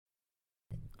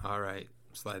All right,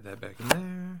 slide that back in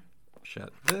there.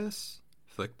 Shut this.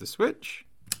 Flick the switch.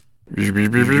 Gasp.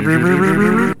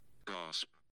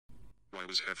 Why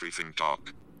was everything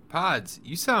dark? Pods,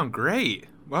 you sound great.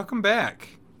 Welcome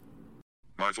back.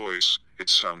 My voice,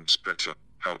 it sounds better.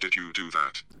 How did you do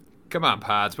that? Come on,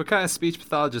 Pods. What kind of speech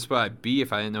pathologist would I be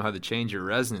if I didn't know how to change your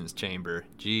resonance chamber?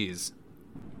 Jeez.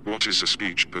 What is a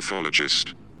speech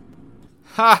pathologist?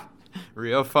 Ha!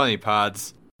 Real funny,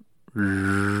 Pods.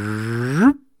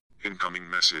 Incoming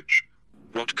message.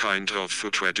 What kind of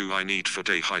footwear do I need for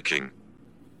day hiking?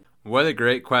 What a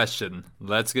great question.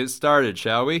 Let's get started,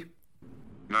 shall we?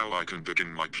 Now I can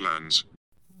begin my plans.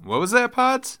 What was that,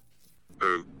 Pods?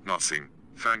 Oh, nothing.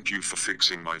 Thank you for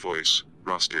fixing my voice,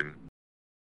 Rustin.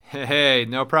 Hey,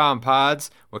 no problem, Pods.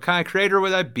 What kind of creator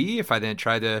would I be if I didn't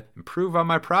try to improve on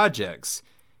my projects?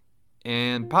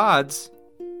 And Pods,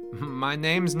 my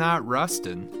name's not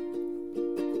Rustin.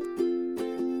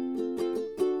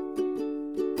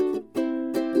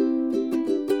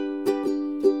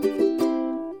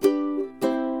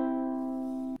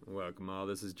 Welcome all,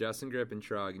 this is Justin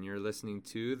Grippentrog, and you're listening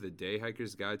to The Day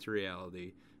Hiker's Guide to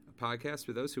Reality, a podcast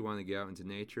for those who want to get out into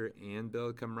nature and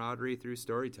build camaraderie through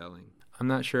storytelling. I'm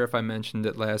not sure if I mentioned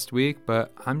it last week,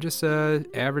 but I'm just an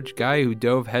average guy who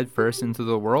dove headfirst into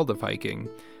the world of hiking.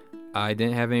 I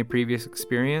didn't have any previous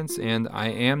experience, and I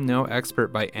am no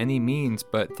expert by any means,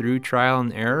 but through trial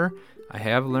and error, I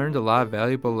have learned a lot of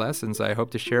valuable lessons I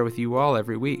hope to share with you all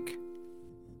every week.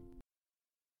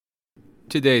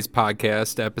 Today's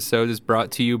podcast episode is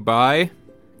brought to you by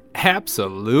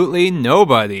absolutely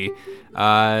nobody.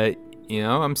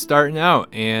 I'm starting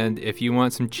out, and if you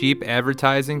want some cheap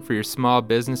advertising for your small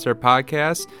business or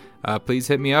podcast, please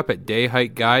hit me up at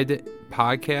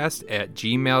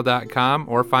dayhikeguidepodcast@gmail.com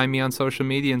or find me on social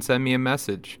media and send me a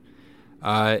message.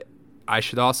 I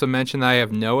should also mention that I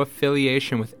have no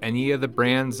affiliation with any of the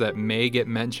brands that may get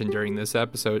mentioned during this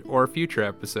episode or future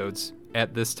episodes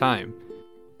at this time.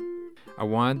 I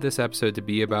wanted this episode to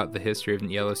be about the history of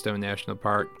Yellowstone National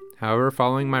Park. However,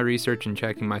 following my research and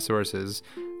checking my sources,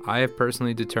 I have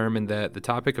personally determined that the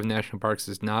topic of national parks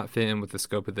does not fit in with the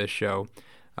scope of this show.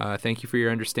 Thank you for your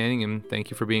understanding, and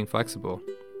thank you for being flexible.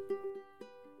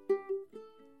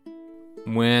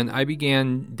 When I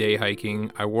began day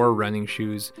hiking, I wore running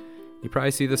shoes. You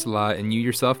probably see this a lot, and you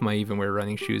yourself might even wear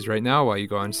running shoes right now while you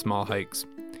go on small hikes.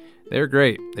 They're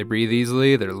great. They breathe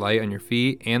easily, they're light on your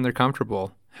feet, and they're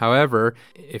comfortable. However,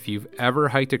 if you've ever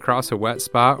hiked across a wet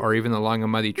spot or even along a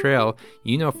muddy trail,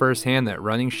 you know firsthand that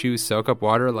running shoes soak up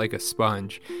water like a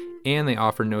sponge, and they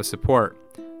offer no support.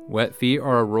 Wet feet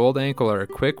or a rolled ankle are a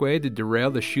quick way to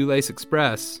derail the shoelace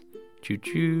express.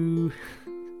 Choo-choo.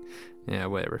 Yeah,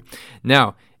 whatever.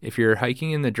 Now, if you're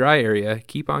hiking in the dry area,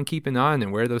 keep on keeping on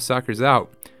and wear those suckers out.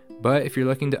 But if you're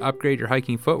looking to upgrade your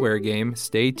hiking footwear game,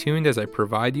 stay tuned as I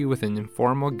provide you with an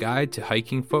informal guide to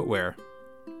hiking footwear.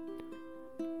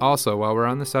 Also, while we're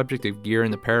on the subject of gear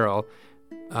and apparel,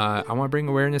 I want to bring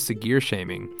awareness to gear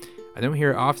shaming. I don't hear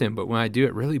it often, but when I do,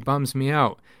 it really bums me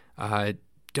out.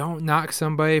 Don't knock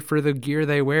somebody for the gear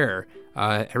they wear.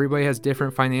 Everybody has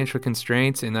different financial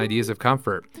constraints and ideas of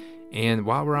comfort. And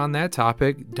while we're on that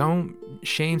topic, don't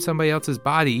shame somebody else's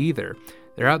body either.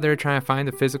 They're out there trying to find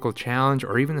a physical challenge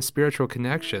or even a spiritual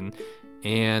connection,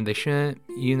 and they shouldn't,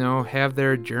 have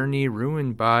their journey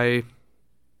ruined by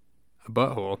a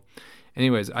butthole.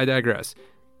 Anyways, I digress.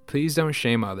 Please don't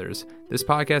shame others. This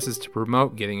podcast is to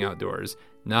promote getting outdoors,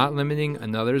 not limiting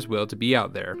another's will to be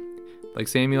out there. Like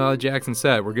Samuel L. Jackson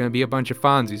said, we're going to be a bunch of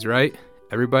Fonzies, right?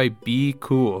 Everybody be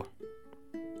cool.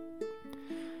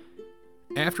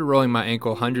 After rolling my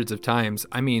ankle hundreds of times,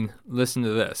 listen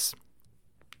to this.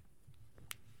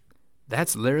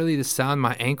 That's literally the sound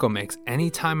my ankle makes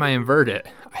anytime I invert it.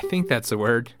 I think that's the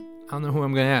word. I don't know who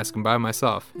I'm going to ask. I'm by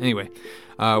myself. Anyway,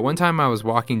 one time I was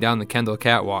walking down the Kendall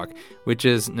Catwalk, which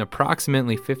is an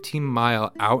approximately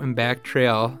 15-mile out and back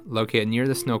trail located near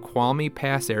the Snoqualmie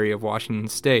Pass area of Washington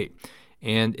State,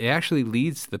 and it actually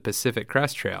leads to the Pacific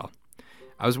Crest Trail.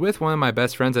 I was with one of my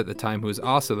best friends at the time who was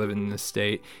also living in this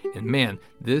state, and man,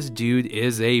 this dude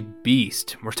is a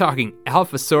beast. We're talking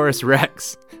Alphasaurus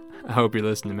Rex. I hope you're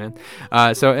listening, man.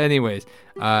 So anyways,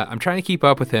 I'm trying to keep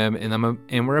up with him,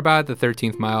 and we're about at the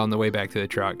 13th mile on the way back to the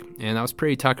truck. And I was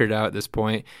pretty tuckered out at this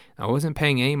point. I wasn't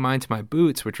paying any mind to my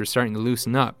boots, which were starting to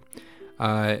loosen up.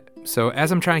 So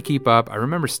as I'm trying to keep up, I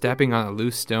remember stepping on a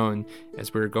loose stone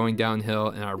as we were going downhill,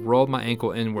 and I rolled my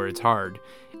ankle inwards hard.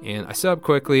 And I stood up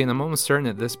quickly, and I'm almost certain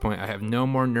at this point I have no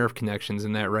more nerve connections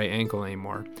in that right ankle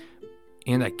anymore.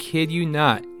 And I kid you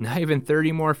not even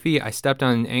 30 more feet, I stepped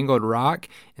on an angled rock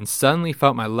and suddenly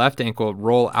felt my left ankle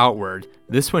roll outward.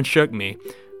 This one shook me.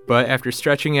 But after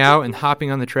stretching out and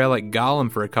hopping on the trail like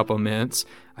Gollum for a couple minutes,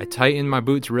 I tightened my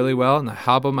boots really well and I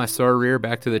hobbled my sore rear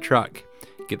back to the truck.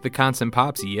 Get the constant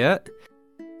pops yet?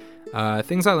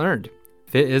 Things I learned.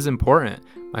 Fit is important.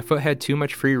 My foot had too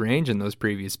much free range in those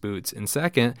previous boots. And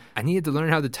second, I needed to learn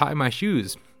how to tie my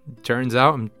shoes. Turns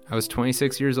out I was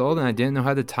 26 years old and I didn't know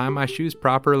how to tie my shoes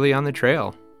properly on the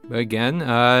trail. But again,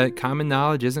 common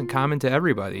knowledge isn't common to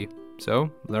everybody.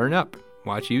 So learn up.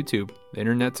 Watch YouTube. The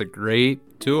internet's a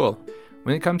great tool.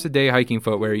 When it comes to day hiking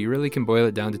footwear, you really can boil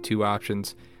it down to two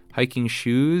options. Hiking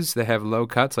shoes that have low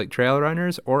cuts like trail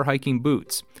runners, or hiking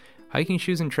boots. Hiking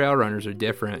shoes and trail runners are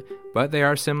different, but they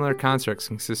are similar constructs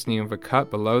consisting of a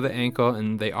cut below the ankle,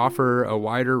 and they offer a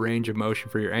wider range of motion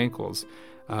for your ankles.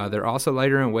 They're also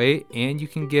lighter in weight, and you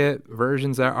can get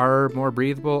versions that are more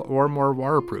breathable or more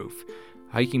waterproof.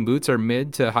 Hiking boots are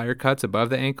mid to higher cuts above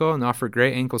the ankle and offer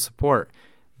great ankle support,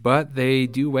 but they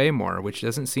do weigh more, which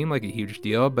doesn't seem like a huge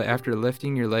deal, but after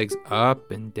lifting your legs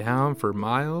up and down for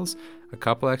miles, a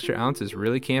couple extra ounces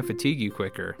really can fatigue you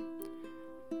quicker.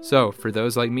 So, for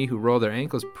those like me who roll their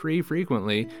ankles pretty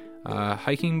frequently,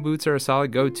 hiking boots are a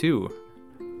solid go-to.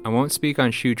 I won't speak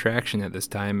on shoe traction at this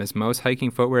time, as most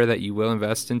hiking footwear that you will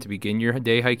invest in to begin your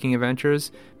day hiking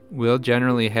adventures will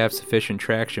generally have sufficient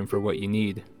traction for what you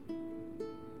need.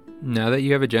 Now that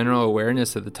you have a general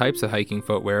awareness of the types of hiking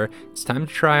footwear, it's time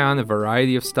to try on a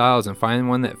variety of styles and find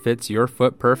one that fits your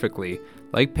foot perfectly.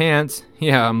 Like pants,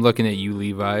 yeah, I'm looking at you,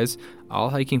 Levi's. All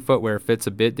hiking footwear fits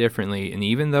a bit differently, and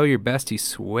even though your bestie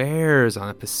swears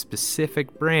on a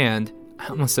specific brand, I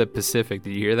almost said Pacific,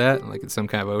 did you hear that? Like it's some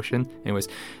kind of ocean? Anyways,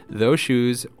 those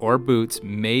shoes or boots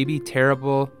may be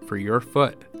terrible for your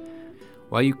foot.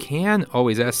 While you can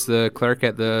always ask the clerk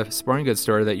at the sporting goods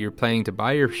store that you're planning to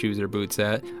buy your shoes or boots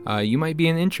at, you might be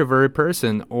an introverted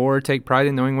person or take pride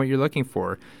in knowing what you're looking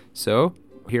for. So,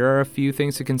 here are a few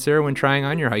things to consider when trying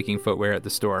on your hiking footwear at the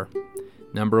store.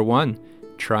 Number 1.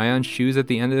 Try on shoes at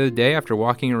the end of the day after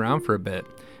walking around for a bit.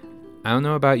 I don't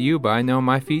know about you, but I know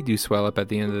my feet do swell up at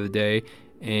the end of the day,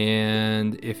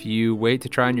 and if you wait to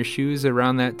try on your shoes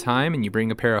around that time and you bring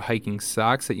a pair of hiking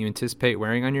socks that you anticipate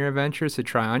wearing on your adventures to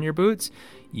try on your boots,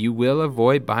 you will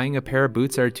avoid buying a pair of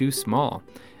boots that are too small.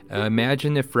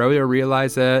 Imagine if Frodo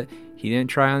realized that he didn't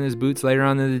try on his boots later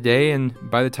on in the day, and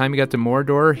by the time he got to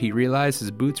Mordor, he realized his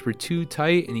boots were too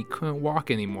tight and he couldn't walk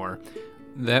anymore.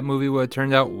 That movie would have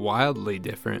turned out wildly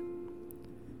different.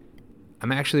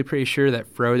 I'm actually pretty sure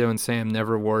that Frodo and Sam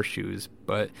never wore shoes,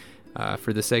 but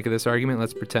for the sake of this argument,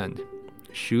 let's pretend.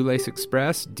 Shoelace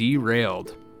Express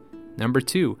derailed. Number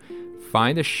 2,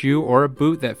 find a shoe or a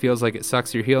boot that feels like it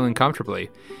sucks your heel uncomfortably.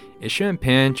 It shouldn't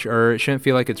pinch or it shouldn't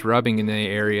feel like it's rubbing in any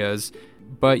areas,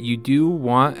 but you do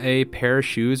want a pair of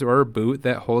shoes or a boot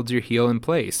that holds your heel in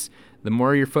place. The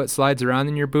more your foot slides around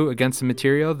in your boot against the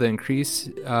material, the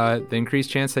increased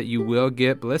chance that you will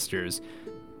get blisters.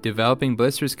 Developing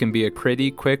blisters can be a pretty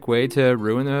quick way to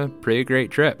ruin a pretty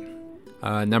great trip.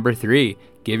 Number 3,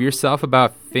 give yourself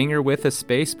about finger width of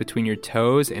space between your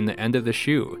toes and the end of the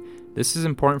shoe. This is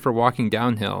important for walking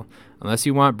downhill. Unless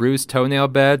you want bruised toenail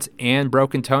beds and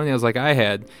broken toenails like I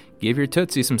had, give your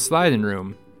Tootsie some sliding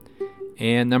room.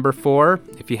 And number 4,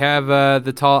 if you have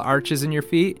the tall arches in your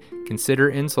feet,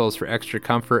 consider insoles for extra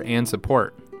comfort and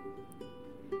support.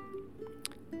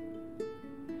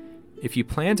 If you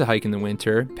plan to hike in the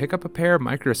winter, pick up a pair of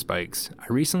micro spikes. I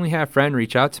recently had a friend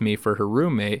reach out to me for her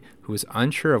roommate who was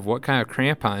unsure of what kind of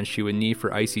crampons she would need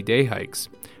for icy day hikes.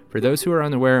 For those who are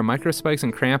unaware, micro spikes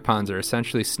and crampons are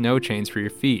essentially snow chains for your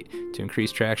feet to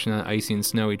increase traction on icy and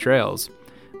snowy trails.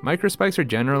 Micro spikes are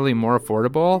generally more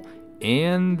affordable,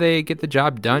 and they get the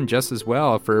job done just as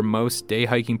well for most day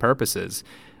hiking purposes.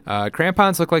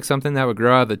 Crampons look like something that would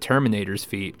grow out of the Terminator's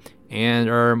feet, and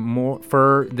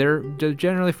they're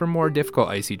generally for more difficult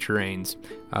icy terrains.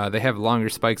 They have longer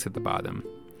spikes at the bottom.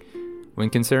 When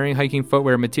considering hiking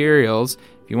footwear materials,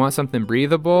 if you want something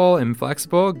breathable and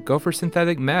flexible, go for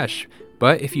synthetic mesh.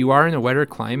 But if you are in a wetter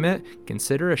climate,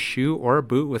 consider a shoe or a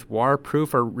boot with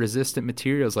waterproof or resistant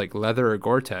materials like leather or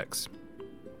Gore-Tex.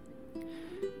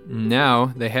 Now,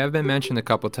 they have been mentioned a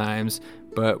couple times,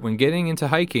 but when getting into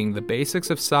hiking, the basics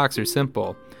of socks are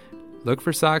simple. Look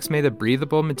for socks made of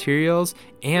breathable materials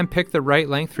and pick the right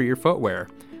length for your footwear.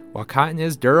 While cotton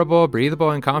is durable,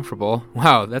 breathable, and comfortable,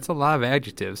 wow, that's a lot of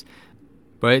adjectives,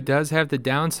 but it does have the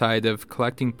downside of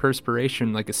collecting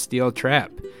perspiration like a steel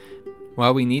trap.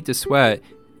 While we need to sweat,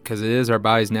 because it is our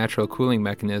body's natural cooling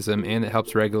mechanism and it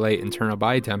helps regulate internal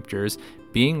body temperatures,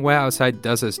 being wet outside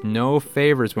does us no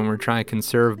favors when we're trying to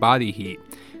conserve body heat.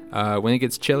 When it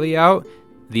gets chilly out,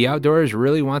 The outdoors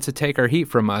really wants to take our heat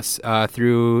from us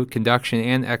through conduction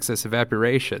and excess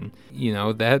evaporation.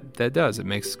 That does. It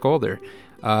makes us colder.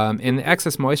 And the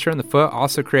excess moisture on the foot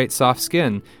also creates soft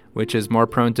skin, which is more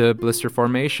prone to blister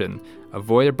formation.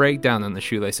 Avoid a breakdown on the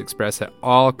Shoelace Express at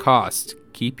all costs.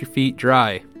 Keep your feet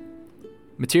dry.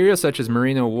 Materials such as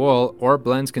merino wool or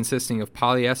blends consisting of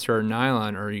polyester or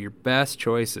nylon are your best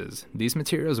choices. These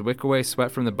materials wick away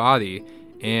sweat from the body,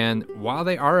 and while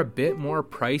they are a bit more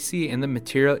pricey and the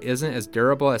material isn't as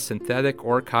durable as synthetic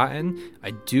or cotton,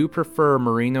 I do prefer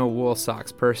merino wool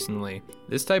socks personally.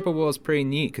 This type of wool is pretty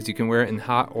neat because you can wear it in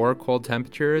hot or cold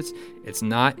temperatures. It's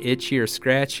not itchy or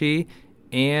scratchy,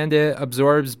 and it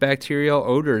absorbs bacterial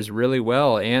odors really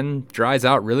well and dries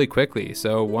out really quickly,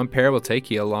 so one pair will take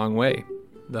you a long way.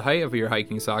 The height of your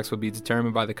hiking socks will be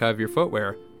determined by the cut of your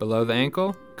footwear. Below the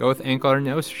ankle, go with ankle or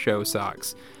no-show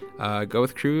socks. Go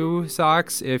with crew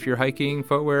socks if your hiking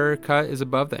footwear cut is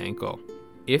above the ankle.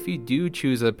 If you do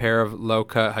choose a pair of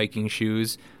low-cut hiking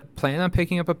shoes, plan on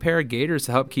picking up a pair of gaiters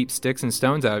to help keep sticks and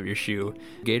stones out of your shoe.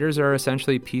 Gaiters are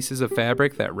essentially pieces of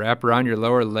fabric that wrap around your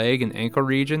lower leg and ankle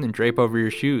region and drape over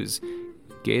your shoes.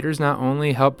 Gaiters not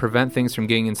only help prevent things from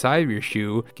getting inside of your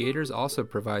shoe, gaiters also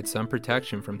provide some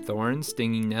protection from thorns,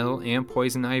 stinging nettle, and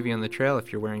poison ivy on the trail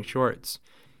if you're wearing shorts.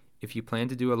 If you plan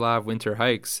to do a lot of winter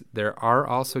hikes, there are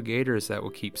also gaiters that will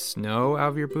keep snow out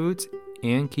of your boots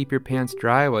and keep your pants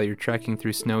dry while you're trekking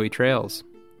through snowy trails.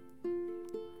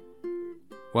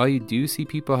 While you do see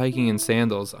people hiking in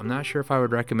sandals, I'm not sure if I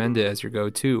would recommend it as your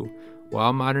go-to.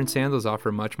 While modern sandals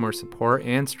offer much more support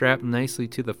and strap nicely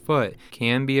to the foot, it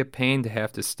can be a pain to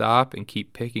have to stop and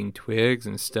keep picking twigs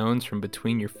and stones from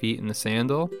between your feet and the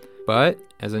sandal. But,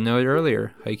 as I noted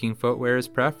earlier, hiking footwear is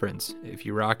preference. If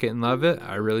you rock it and love it,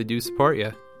 I really do support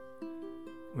you.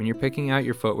 When you're picking out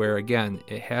your footwear, again,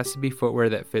 it has to be footwear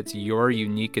that fits your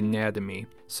unique anatomy.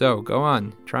 So, go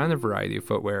on, try on a variety of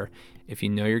footwear. If you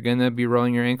know you're going to be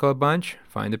rolling your ankle a bunch,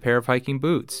 find a pair of hiking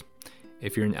boots.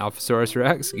 If you're an Alphasaurus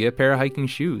Rex, get a pair of hiking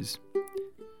shoes.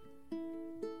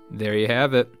 There you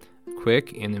have it. A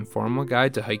quick and informal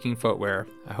guide to hiking footwear.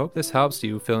 I hope this helps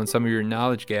you fill in some of your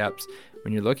knowledge gaps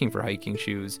when you're looking for hiking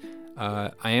shoes.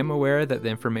 I am aware that the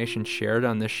information shared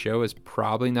on this show is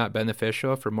probably not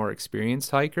beneficial for more experienced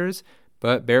hikers,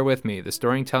 but bear with me, the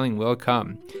storytelling will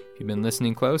come. If you've been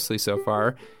listening closely so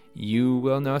far, you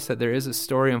will notice that there is a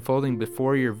story unfolding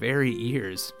before your very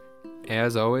ears.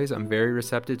 As always, I'm very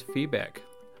receptive to feedback.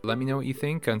 Let me know what you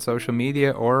think on social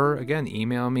media, or again,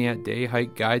 email me at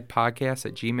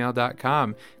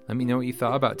dayhikeguidepodcast@gmail.com. Let me know what you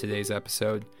thought about today's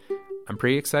episode. I'm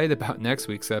pretty excited about next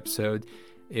week's episode.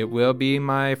 It will be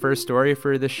my first story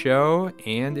for the show,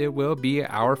 and it will be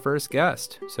our first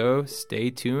guest. So stay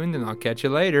tuned, and I'll catch you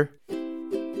later.